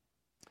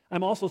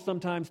 I'm also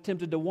sometimes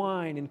tempted to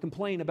whine and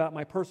complain about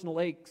my personal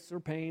aches or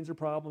pains or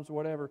problems or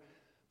whatever.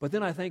 But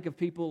then I think of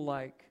people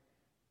like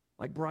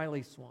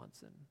Briley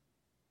Swanson,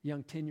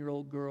 young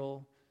 10-year-old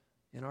girl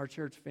in our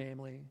church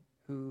family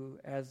who,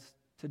 as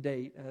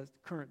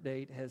current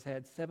date, has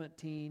had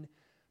 17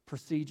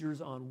 procedures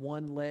on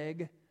one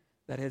leg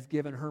that has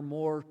given her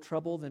more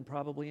trouble than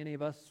probably any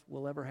of us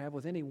will ever have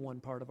with any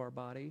one part of our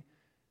body.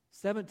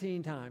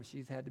 17 times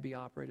she's had to be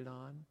operated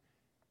on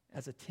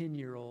as a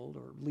 10-year-old,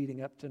 or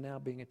leading up to now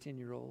being a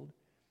 10-year-old.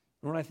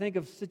 And when I think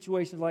of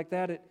situations like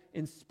that, it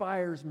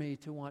inspires me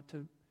to want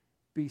to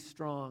be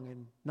strong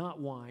and not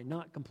whine,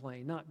 not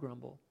complain, not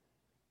grumble.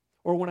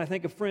 Or when I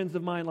think of friends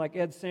of mine like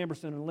Ed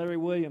Samberson and Larry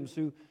Williams,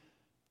 who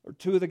are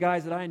two of the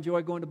guys that I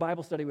enjoy going to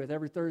Bible study with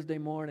every Thursday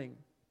morning.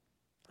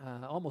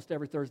 Almost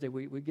every Thursday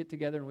we get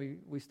together and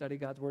we study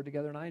God's Word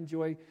together, and I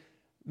enjoy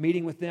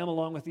meeting with them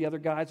along with the other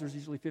guys. There's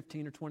usually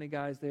 15 or 20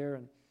 guys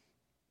there,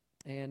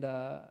 and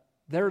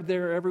they're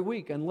there every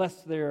week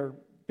unless they're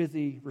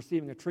busy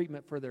receiving a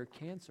treatment for their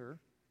cancer,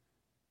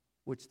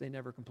 which they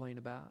never complain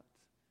about,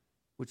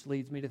 which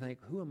leads me to think,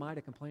 who am I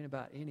to complain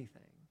about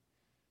anything?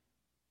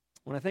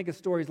 When I think of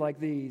stories like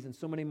these and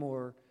so many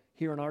more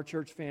here in our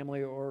church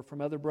family or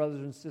from other brothers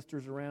and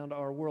sisters around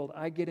our world,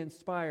 I get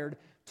inspired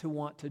to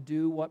want to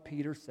do what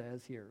Peter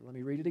says here. Let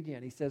me read it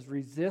again. He says,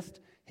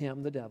 resist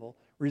him, the devil.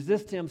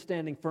 Resist him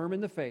standing firm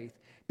in the faith,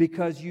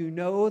 because you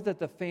know that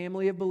the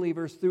family of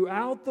believers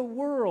throughout the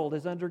world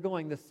is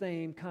undergoing the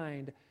same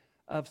kind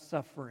of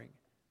suffering.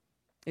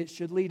 It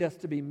should lead us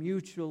to be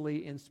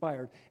mutually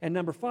inspired. And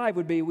number 5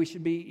 would be we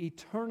should be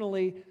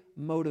eternally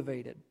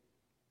motivated.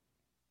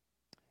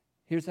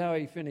 Here's how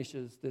he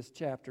finishes this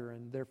chapter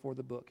and therefore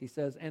the book. He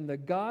says, "And the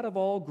God of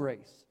all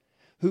grace,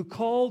 who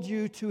called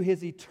you to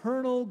his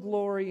eternal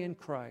glory in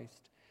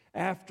Christ,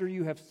 after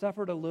you have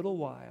suffered a little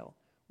while,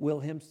 will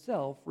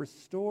himself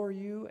restore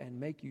you and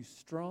make you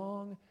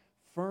strong,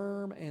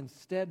 firm, and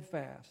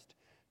steadfast.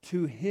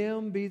 To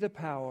him be the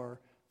power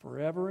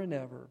forever and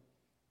ever.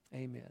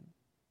 Amen."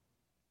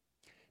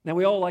 Now,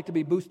 we all like to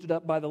be boosted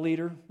up by the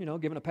leader,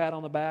 given a pat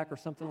on the back or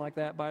something like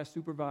that by a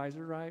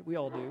supervisor, right? We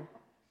all do.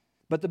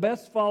 But the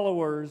best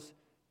followers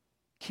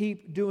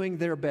keep doing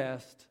their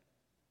best,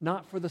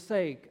 not for the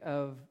sake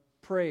of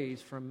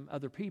praise from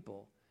other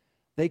people.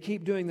 They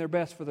keep doing their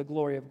best for the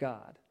glory of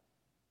God.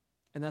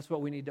 And that's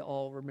what we need to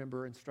all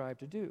remember and strive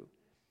to do.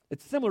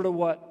 It's similar to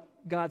what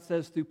God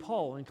says through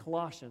Paul in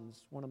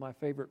Colossians, one of my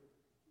favorite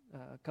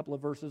couple of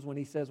verses, when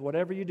he says,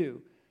 "Whatever you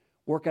do,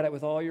 work at it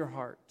with all your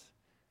heart,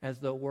 as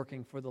though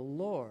working for the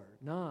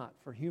Lord, not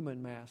for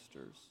human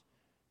masters,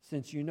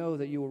 since you know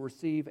that you will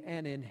receive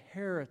an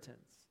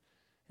inheritance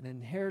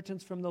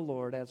from the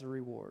Lord as a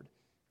reward."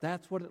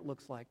 That's what it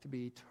looks like to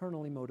be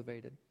eternally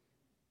motivated.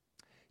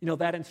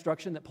 That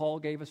instruction that Paul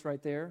gave us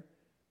right there,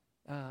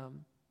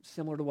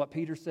 similar to what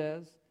Peter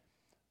says.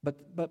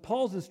 But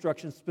Paul's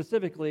instructions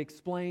specifically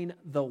explain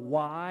the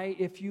why,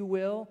 if you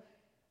will,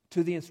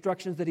 to the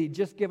instructions that he'd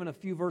just given a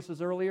few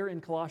verses earlier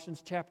in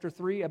Colossians chapter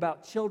 3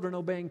 about children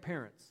obeying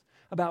parents,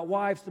 about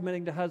wives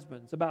submitting to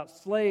husbands, about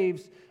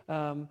slaves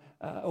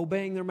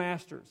obeying their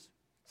masters.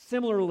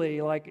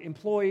 Similarly, like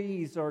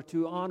employees are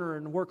to honor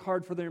and work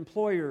hard for their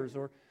employers,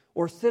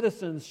 or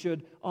citizens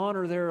should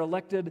honor their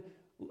elected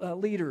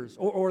leaders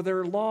or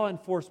their law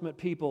enforcement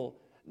people,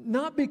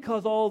 not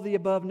because all the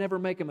above never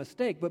make a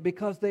mistake, but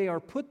because they are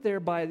put there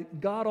by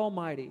God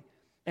Almighty,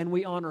 and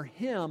we honor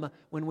Him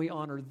when we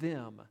honor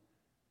them.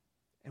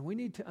 And we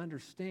need to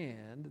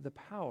understand the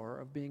power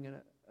of being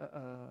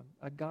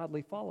a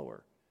godly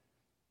follower.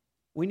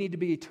 We need to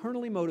be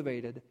eternally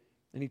motivated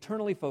and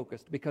eternally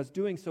focused, because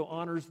doing so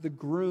honors the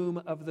groom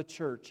of the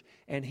church.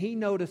 And He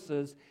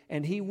notices,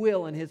 and He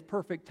will, in His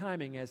perfect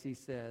timing, as He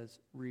says,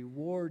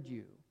 reward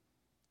you,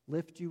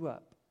 lift you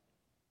up.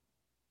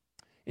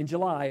 In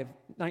July of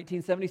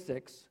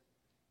 1976,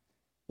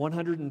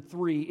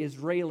 103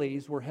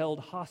 Israelis were held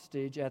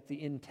hostage at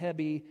the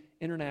Entebbe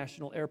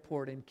International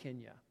Airport in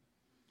Kenya.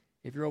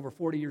 If you're over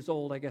 40 years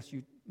old, I guess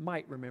you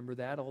might remember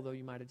that, although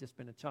you might have just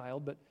been a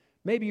child. But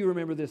maybe you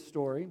remember this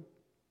story.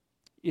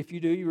 If you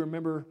do,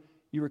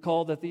 you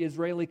recall that the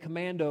Israeli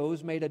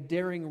commandos made a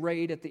daring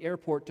raid at the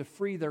airport to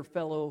free their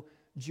fellow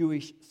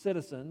Jewish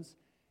citizens.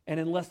 And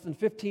in less than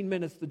 15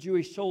 minutes, the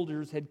Jewish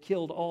soldiers had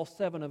killed all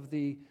 7 of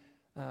the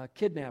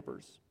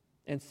kidnappers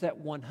and set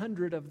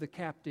 100 of the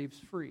captives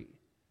free.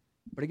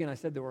 But again, I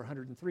said there were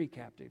 103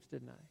 captives,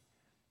 didn't I?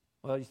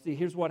 Well, you see,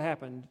 here's what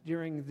happened.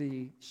 During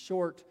the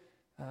short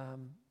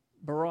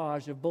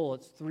barrage of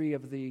bullets, 3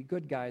 of the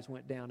good guys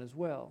went down as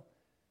well.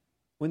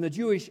 When the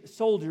Jewish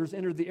soldiers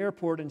entered the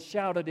airport and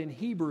shouted in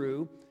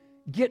Hebrew,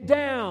 get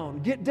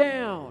down,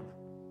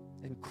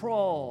 and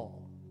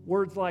crawl,"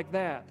 words like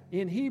that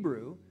in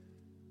Hebrew,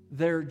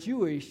 their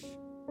Jewish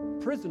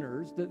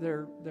prisoners,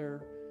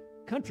 their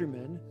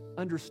countrymen,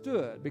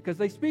 understood, because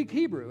they speak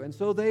Hebrew, and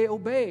so they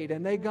obeyed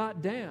and they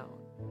got down.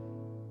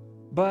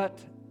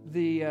 But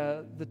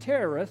the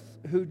terrorists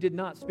who did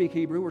not speak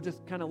Hebrew were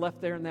just kind of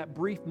left there in that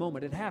brief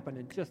moment. It happened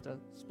in just a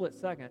split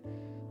second.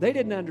 They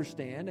didn't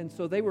understand, and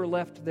so they were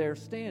left there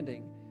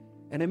standing.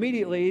 And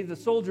immediately the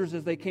soldiers,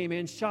 as they came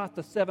in, shot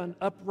the 7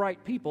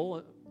 upright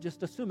people,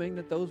 just assuming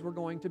that those were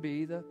going to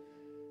be the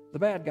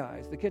bad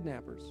guys, the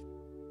kidnappers.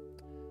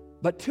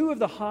 But 2 of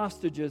the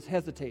hostages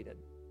hesitated.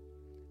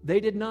 They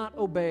did not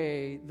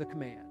obey the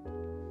command.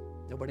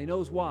 Nobody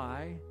knows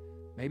why.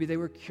 Maybe they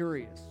were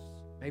curious.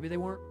 Maybe they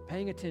weren't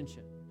paying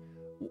attention.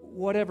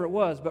 Whatever it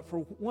was, but for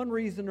one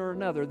reason or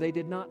another, they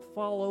did not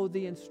follow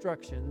the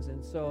instructions,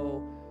 and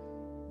so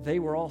they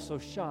were also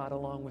shot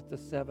along with the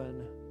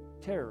 7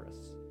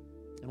 terrorists.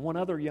 And one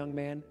other young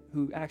man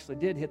who actually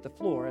did hit the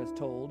floor, as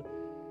told,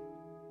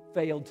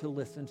 failed to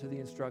listen to the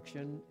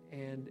instruction,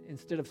 and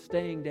instead of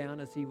staying down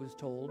as he was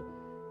told,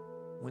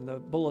 when the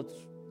bullets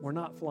were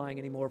not flying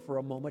anymore for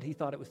a moment, he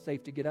thought it was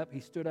safe to get up. He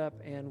stood up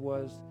and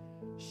was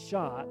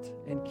shot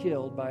and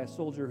killed by a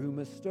soldier who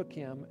mistook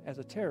him as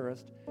a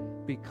terrorist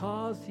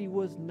because he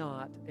was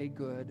not a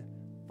good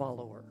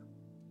follower.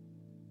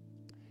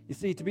 You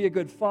see, to be a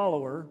good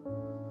follower,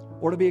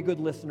 or to be a good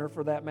listener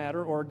for that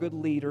matter, or a good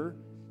leader,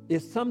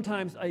 is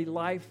sometimes a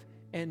life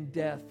and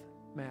death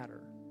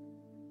matter.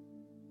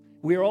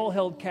 We are all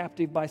held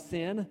captive by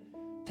sin,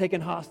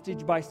 taken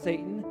hostage by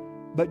Satan,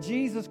 but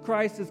Jesus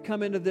Christ has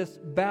come into this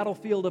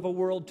battlefield of a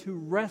world to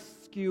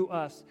rescue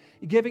us,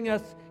 giving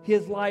us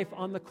His life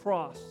on the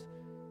cross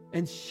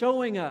and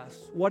showing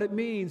us what it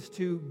means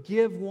to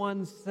give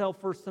oneself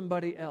for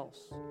somebody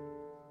else.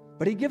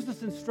 But He gives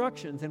us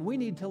instructions, and we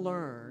need to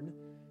learn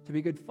to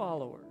be good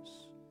followers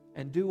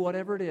and do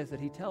whatever it is that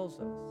He tells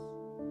us.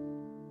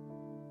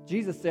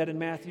 Jesus said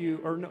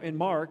in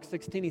Mark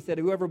 16, He said,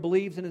 "Whoever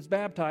believes and is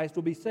baptized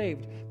will be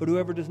saved, but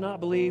whoever does not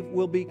believe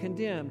will be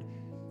condemned."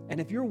 And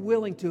if you're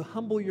willing to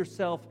humble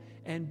yourself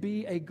and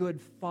be a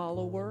good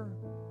follower,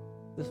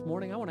 this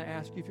morning I want to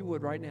ask you, if you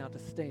would, right now, to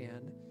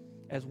stand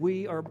as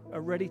we are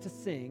ready to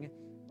sing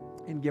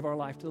and give our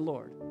life to the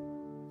Lord.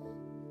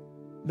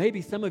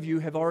 Maybe some of you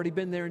have already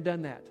been there and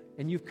done that,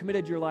 and you've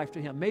committed your life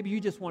to Him. Maybe you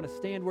just want to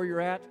stand where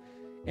you're at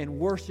and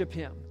worship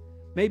Him.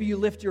 Maybe you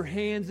lift your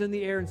hands in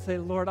the air and say,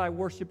 Lord, I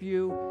worship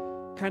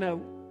you. Kind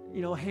of,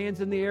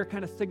 hands in the air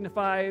kind of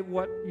signify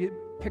what you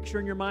picture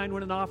in your mind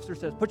when an officer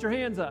says, put your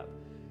hands up.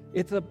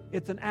 It's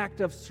an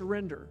act of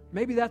surrender.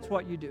 Maybe that's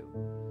what you do.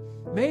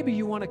 Maybe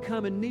you want to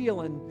come and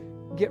kneel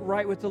and get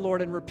right with the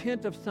Lord and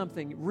repent of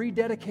something,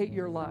 rededicate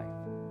your life.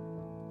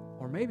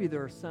 Or maybe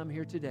there are some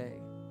here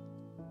today.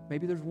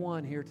 Maybe there's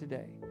one here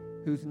today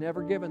who's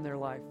never given their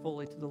life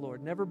fully to the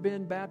Lord, never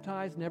been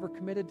baptized, never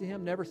committed to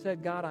Him, never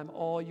said, God, I'm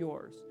all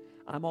yours.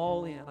 I'm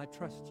all in. I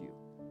trust you.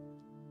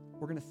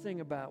 We're going to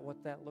sing about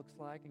what that looks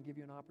like and give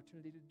you an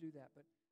opportunity to do that. But